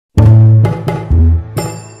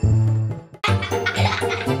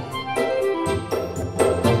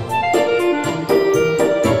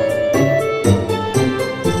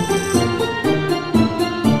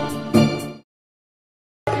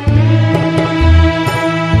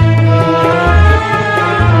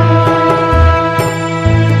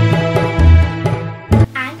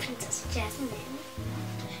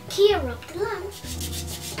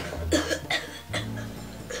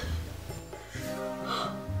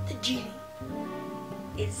genie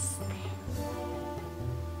is there.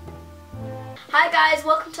 Hi guys,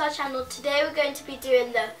 welcome to our channel. Today we're going to be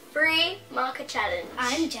doing the free marker challenge.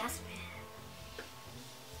 I'm Jasmine.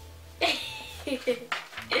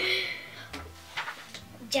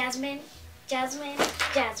 Jasmine.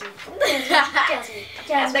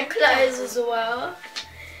 And the clothes as well.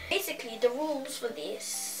 Basically, the rules for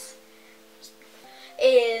this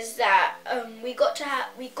is that we got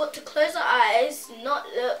to close our eyes, not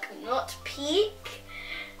look, not peek.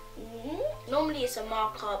 Normally it's a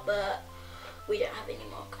marker, but we don't have any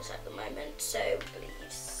markers at the moment, so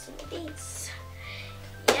please some of these.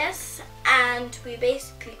 Yes, and we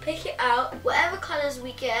basically pick it out. Whatever colours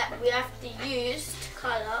we get, we have to use to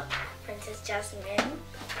colour Princess Jasmine.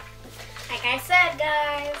 Like I said,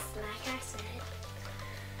 guys.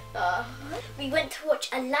 We went to watch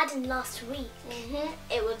Aladdin last week.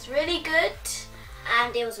 It was really good.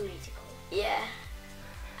 And it was a musical. Yeah.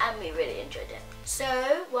 And we really enjoyed it. So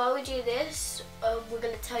while we do this, we're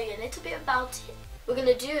going to tell you a little bit about it. We're going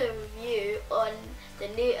to do a review on the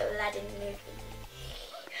new Aladdin movie.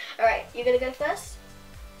 Alright, you're going to go first?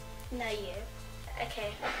 No, you.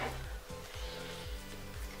 Okay.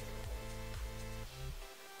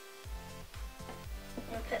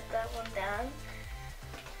 I'll put that one down.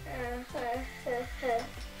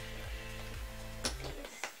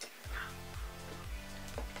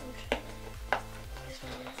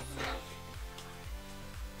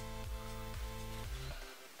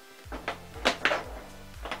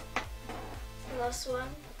 Last one.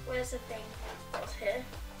 Where's the thing? What's here?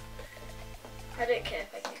 I don't care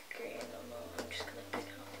if I get green or not. I'm just gonna pick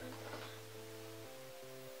up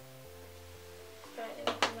one. Right, let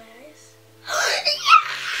me open my eyes.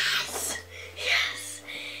 Yes! Yes!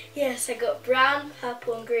 Yes, I got brown,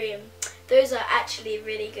 purple and green. Those are actually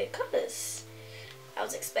really good colours. I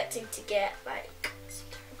was expecting to get like some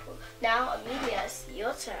terrible. Now, Amelia, it's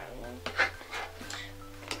your turn.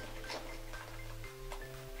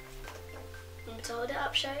 To hold it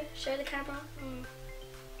up, show the camera.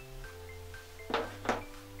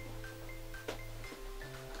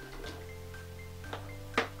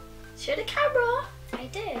 Show the camera. I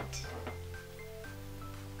did.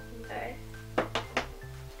 Okay.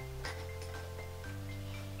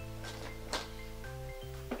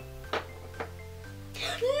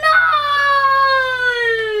 No!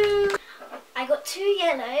 I got 2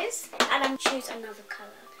 yellows and I'm choose another colour.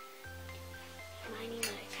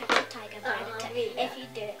 Tiger, if you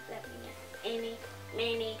do it, let me know. Eeny,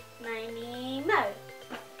 meeny, miny, mo.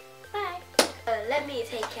 Bye. Let me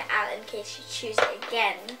take it out in case you choose it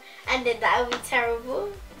again, and then that would be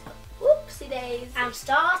terrible. Whoopsie days. I'm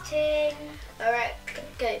starting. All right,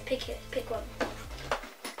 go pick it. Pick one.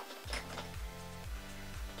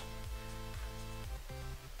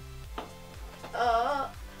 Oh,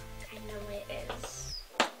 I know what it is.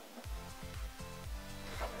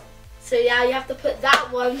 So now you have to put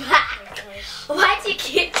that one back. Why do you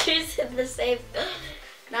keep choosing the same?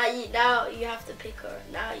 Now you have to pick her.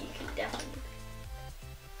 Now you can definitely.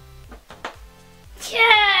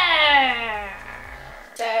 Yeah.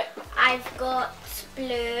 So I've got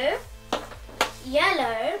blue,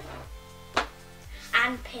 yellow,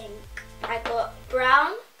 and pink. I got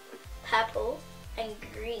brown, purple, and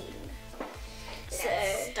green.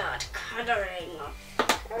 Let's start colouring.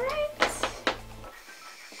 Alright.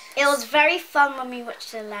 It was very fun when we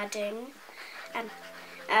watched Aladdin, and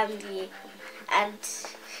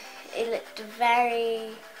it looked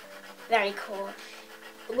very, very cool.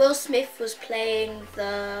 Will Smith was playing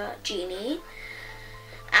the genie,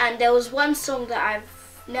 and there was one song that I've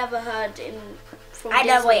never heard from Disney. I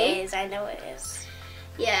know what it is. I know what it is.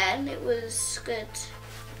 Yeah, and it was good.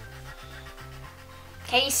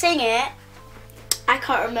 Can you sing it? I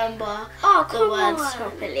can't remember the words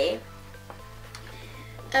properly.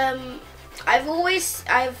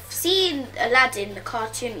 I've seen Aladdin, the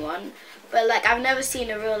cartoon one, but like I've never seen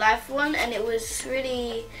a real life one, and it was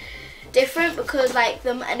really different because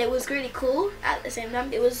and it was really cool at the same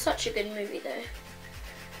time. It was such a good movie though.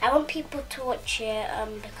 I want people to watch it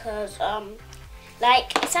because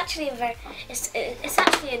like it's actually it's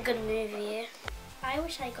actually a good movie. I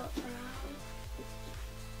wish I got brown.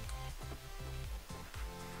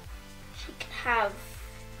 She could have.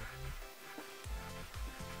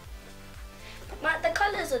 The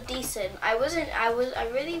colours are decent. I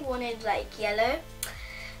really wanted like yellow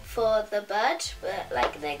for the bird, but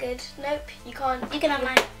like they're good. Nope, you can't. You can have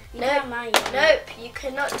mine. Nope, you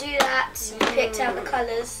cannot do that. You picked out the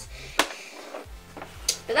colours.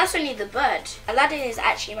 But that's only the bird. Aladdin is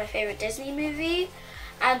actually my favourite Disney movie,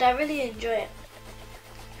 and I really enjoy it.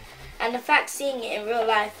 And the fact seeing it in real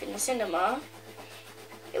life in the cinema,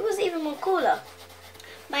 it was cooler.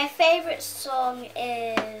 My favourite song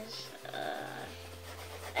is,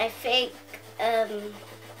 I think, I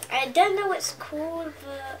don't know what it's called,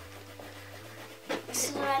 but this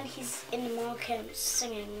is when he's in the market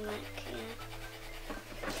singing, like, yeah.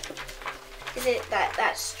 Is it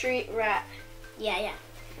that street rat? Yeah.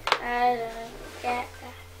 I don't get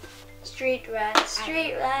that. Street rat,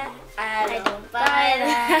 I don't buy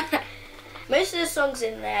that. Most of the songs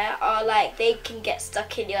in there are like, they can get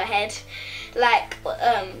stuck in your head. Like,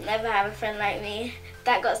 Never Have a Friend Like Me.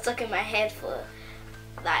 That got stuck in my head for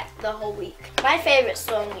like the whole week. My favourite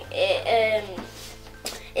song is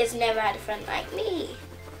Never Had a Friend Like Me.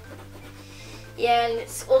 Yeah, and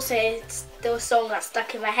it's the song that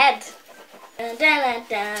stuck in my head. You ain't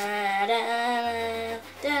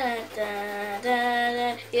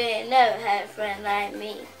never had a friend like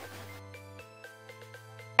me.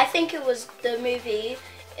 I think it was the movie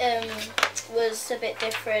was a bit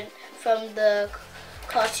different from the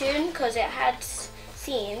cartoon because it had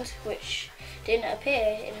scenes which didn't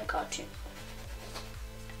appear in the cartoon.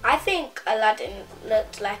 I think Aladdin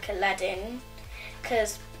looked like Aladdin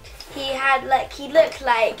because he looked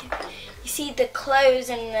like, you see the clothes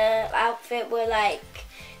and the outfit were like,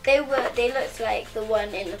 they looked like the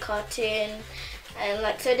one in the cartoon, and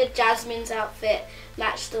like so did Jasmine's outfit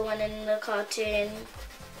matched the one in the cartoon.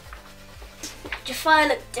 Jafar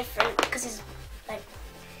looked different because he's like,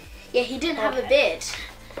 yeah, he didn't have a beard.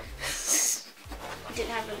 He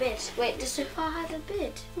didn't have a beard. Wait, does Jafar have a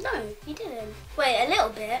beard? no, he didn't. Wait, a little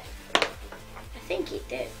bit. I think he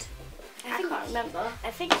did. I can't remember.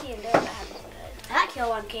 I think he a little bit had a beard. I like your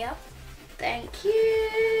one, Kia. Thank you.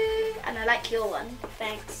 And I like your one.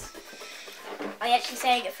 Thanks. Are you actually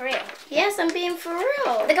saying it for real? Yes, I'm being for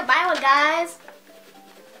real. Look at my one, guys.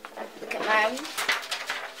 Look at mine.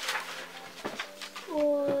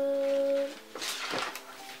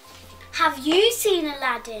 Have you seen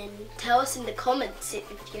Aladdin? Tell us in the comments if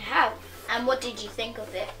you have. And what did you think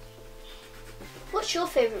of it? What's your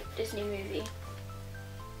favourite Disney movie?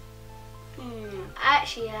 I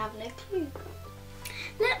actually have no clue.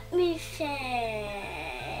 Let me think.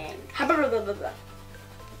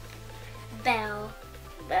 Belle.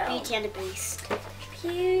 Beauty and the Beast.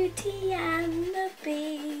 Beauty and the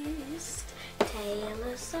Beast. Tale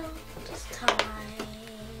of Soldier's time.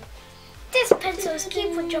 This pencils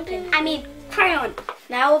keep on dropping. I mean, crayon.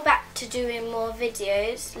 Now we're back to doing more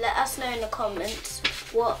videos. Let us know in the comments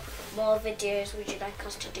what more videos would you like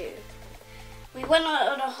us to do. We went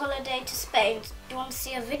on a holiday to Spain. Do you want to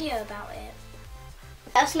see a video about it?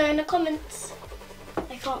 Let us know in the comments.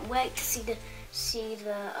 I can't wait to see the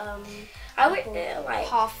I would couple like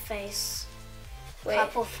half face. wait.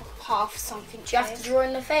 Couple half something. Do you have to draw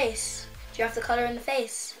in the face? Do you have to colour in the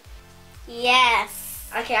face? Yes.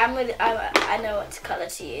 Okay, I know what colour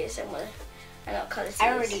to use. I know what colour to use.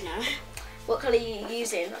 I already know. What colour are you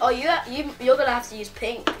using? Oh, you're gonna have to use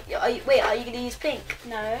pink. Are you gonna use pink?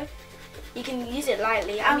 No. You can use it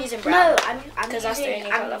lightly. I'm using brown. No, I'm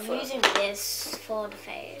using this for the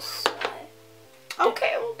face.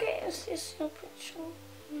 Okay. It's your picture.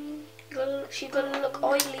 She's gonna look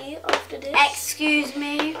oily after this. Excuse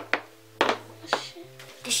me. Oh, shit.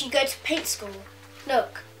 Did she go to paint school?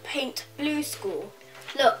 Look, paint blue school.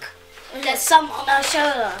 Look, there's some on her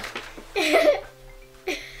shoulder. And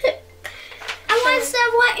why is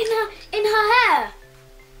there white in her hair?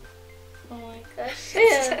 Oh my gosh.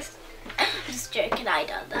 I'm just joking, I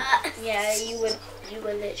done that. Yeah, you were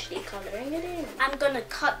literally colouring it in. I'm gonna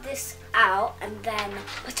cut this out and then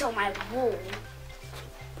put it on my wall.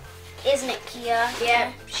 Isn't it, Kia?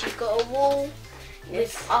 Yeah, she's got a wall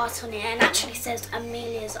with art on it, and actually says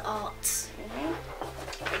Amelia's Art.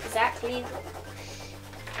 Exactly.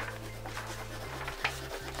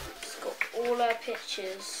 She's got all her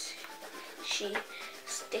pictures. She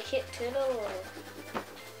stick it to the wall.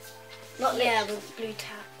 Not with blue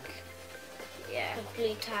tack. Yeah. With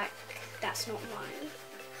blue tack. That's not mine.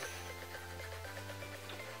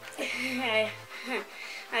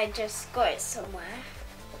 I just got it somewhere.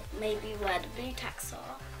 Maybe where the blue tacks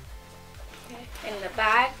are. In the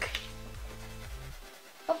bag.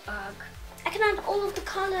 What bag? I can add all of the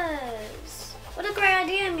colours. What a great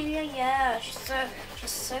idea, Amelia. Yeah, she's so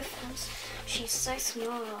fancy. She's so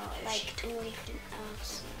smart. Like anything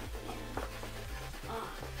else. Yeah. Oh.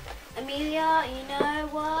 Amelia, you know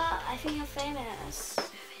what? I think you're famous. Who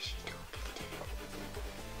is she talking to?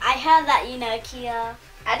 I heard that, you know, Kia.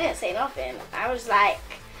 I didn't say nothing. I was like,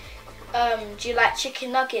 do you like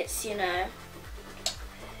chicken nuggets, you know?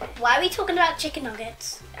 Why are we talking about chicken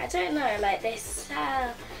nuggets? I don't know, like they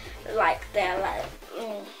sound like they're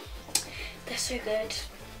so good.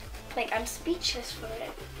 Like I'm speechless for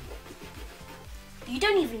it. You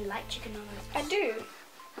don't even like chicken nuggets. I do.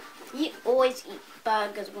 You always eat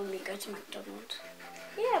burgers when we go to McDonald's.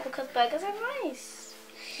 Yeah, because burgers are nice.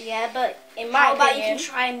 Yeah, but In my how about you opinion, can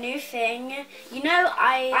try a new thing? You know,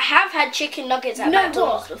 I have had chicken nuggets at you know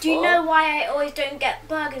McDonald's what? before. Do you know why I always don't get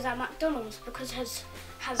burgers at McDonald's? Because it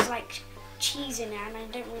has like cheese in it, and I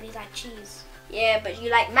don't really like cheese. Yeah, but you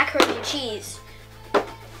like macaroni and cheese.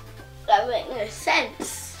 That makes no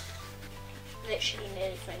sense. Literally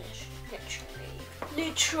nearly finished.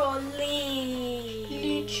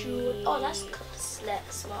 Literally. Oh, that's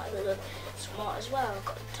smart as well.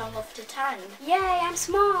 Got the tongue off the tan. Yay, I'm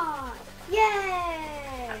smart.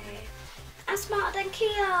 Yay. I'm smarter than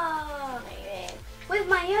Kia. With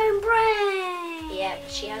my own brain. Yep,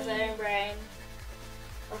 she has her own brain.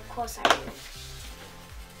 Of course I do.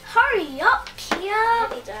 Hurry up, Kia.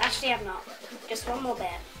 Really don't. Actually, I'm not. Just one more bit.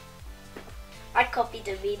 I copied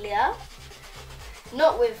Amelia.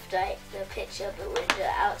 Not with like the picture, but with the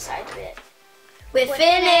outside bit. We're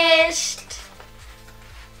finished.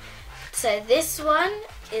 So this one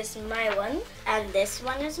is my one. And this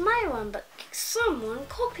one is my one, but someone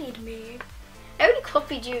copied me. I only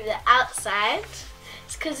copied you the outside.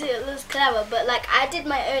 It's because it looks clever, but like I did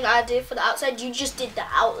my own idea for the outside. You just did the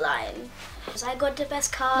outline. Because I got the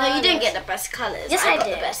best colours. No, you didn't get the best colours. Yes, I I got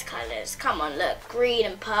did. the best colours. Come on, look. Green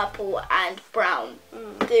and purple and brown.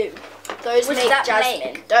 Dude, those What make does that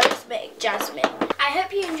jasmine. make? Those make jasmine. I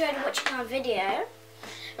hope you enjoyed watching our video.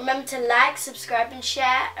 Remember to like, subscribe and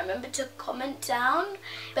share. Remember to comment down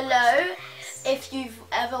below if you've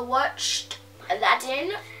ever watched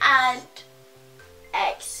Aladdin and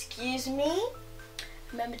excuse me.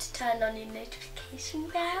 Remember to turn on your notification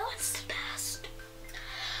bell. What's the best?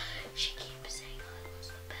 She keeps saying I was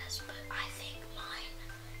the best, but I think mine,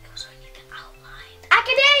 it was only the outline. I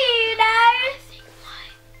can hear you now. I think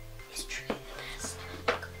mine is truly the best.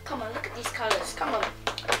 Come on, look at these colours. Come on.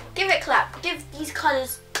 Give it a clap. Give these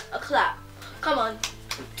colours a clap. Come on.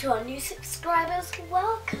 To our new subscribers,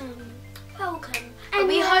 welcome. Welcome. And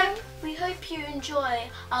we hope you enjoy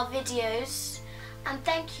our videos and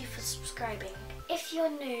thank you for subscribing. If you're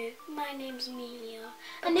new, my name's Amelia,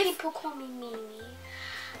 And and if- people call me MeeMee.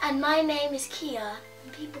 And my name is Kia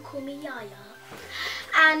and people call me YaYa.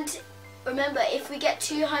 And remember, if we get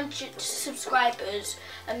 200 subscribers,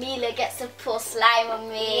 Amelia gets to pour slime on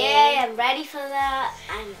me. Yeah, I'm ready for that.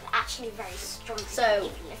 I'm actually very strong. So,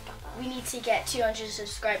 Even lift up we need to get 200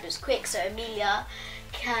 subscribers quick so Amelia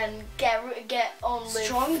can get on with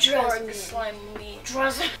Strong pouring Jasmine. slime on me.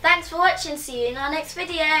 Draws. Thanks for watching. See you in our next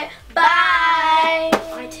video. Bye.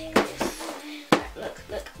 I take this.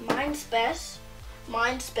 Look. Mine's best.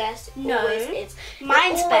 Mine's best. No. Always is.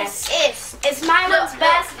 Mine's It always best. is. It's my one's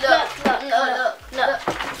best. Look.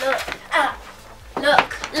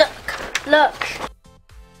 Look. Look.